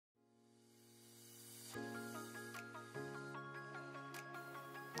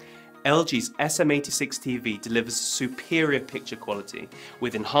LG's SM86 TV delivers superior picture quality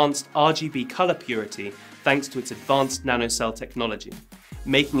with enhanced RGB color purity thanks to its advanced NanoCell technology,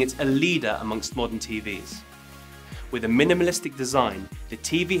 making it a leader amongst modern TVs. With a minimalistic design, the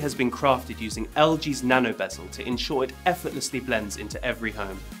TV has been crafted using LG's Nano bezel to ensure it effortlessly blends into every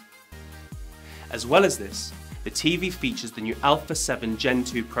home. As well as this, the TV features the new Alpha 7 Gen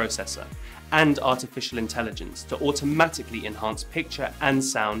 2 processor and artificial intelligence to automatically enhance picture and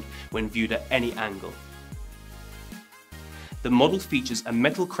sound when viewed at any angle. The model features a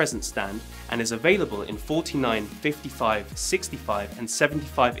metal crescent stand and is available in 49, 55, 65 and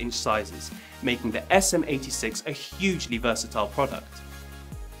 75-inch sizes, making the SM86 a hugely versatile product.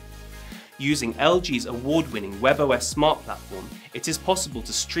 Using LG's award-winning WebOS smart platform, it is possible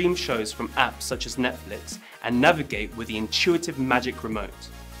to stream shows from apps such as Netflix and navigate with the intuitive Magic Remote.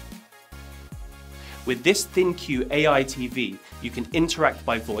 With this ThinQ AI TV, you can interact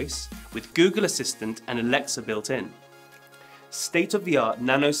by voice with Google Assistant and Alexa built in. State-of-the-art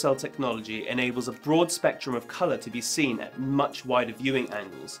NanoCell technology enables a broad spectrum of color to be seen at much wider viewing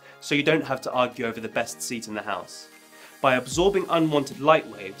angles, so you don't have to argue over the best seat in the house. By absorbing unwanted light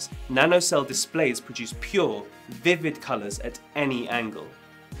waves, NanoCell displays produce pure, vivid colors at any angle.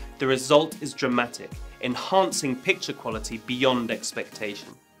 The result is dramatic, enhancing picture quality beyond expectation.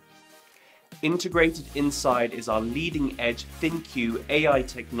 Integrated inside is our leading-edge ThinQ AI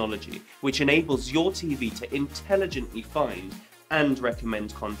technology, which enables your TV to intelligently find and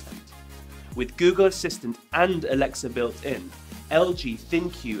recommend content. With Google Assistant and Alexa built in, LG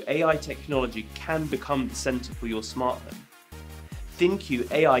ThinQ AI technology can become the center for your smart home.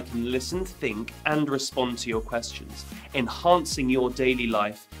 ThinQ AI can listen, think, and respond to your questions, enhancing your daily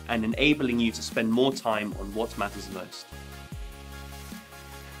life and enabling you to spend more time on what matters most.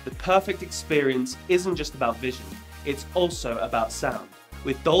 The perfect experience isn't just about vision, it's also about sound.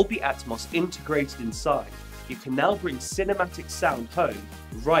 With Dolby Atmos integrated inside, you can now bring cinematic sound home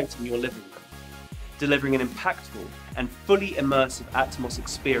right in your living room, delivering an impactful and fully immersive Atmos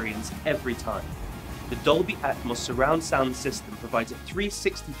experience every time. The Dolby Atmos surround sound system provides a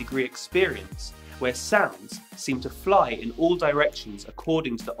 360-degree experience where sounds seem to fly in all directions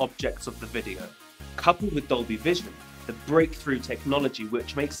according to the objects of the video. Coupled with Dolby Vision, the breakthrough technology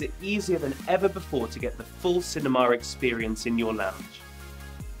which makes it easier than ever before to get the full cinema experience in your lounge.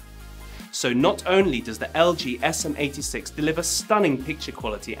 So not only does the LG SM86 deliver stunning picture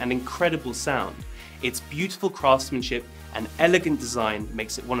quality and incredible sound, its beautiful craftsmanship and elegant design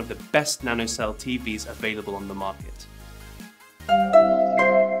makes it one of the best NanoCell TVs available on the market.